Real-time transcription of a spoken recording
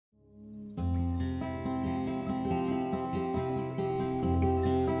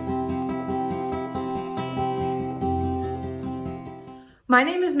My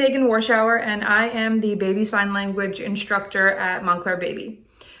name is Megan Warschauer, and I am the baby sign language instructor at Montclair Baby.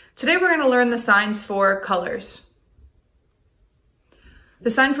 Today we're going to learn the signs for colors. The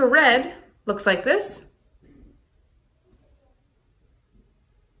sign for red looks like this.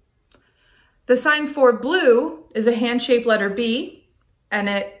 The sign for blue is a hand-shaped letter B, and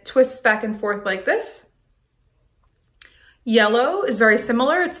it twists back and forth like this. Yellow is very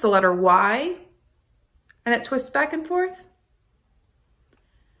similar. It's the letter Y, and it twists back and forth.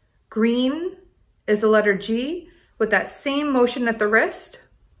 Green is the letter G with that same motion at the wrist.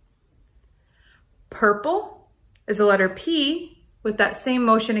 Purple is the letter P with that same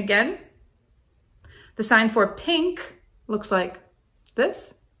motion again. The sign for pink looks like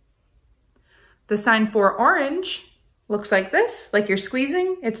this. The sign for orange looks like this, like you're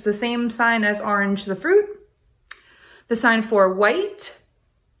squeezing. It's the same sign as orange, the fruit. The sign for white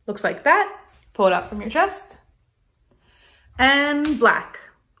looks like that. Pull it out from your chest. And black,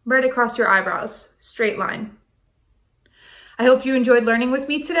 right across your eyebrows, straight line. I hope you enjoyed learning with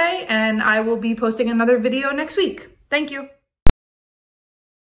me today, and I will be posting another video next week. Thank you.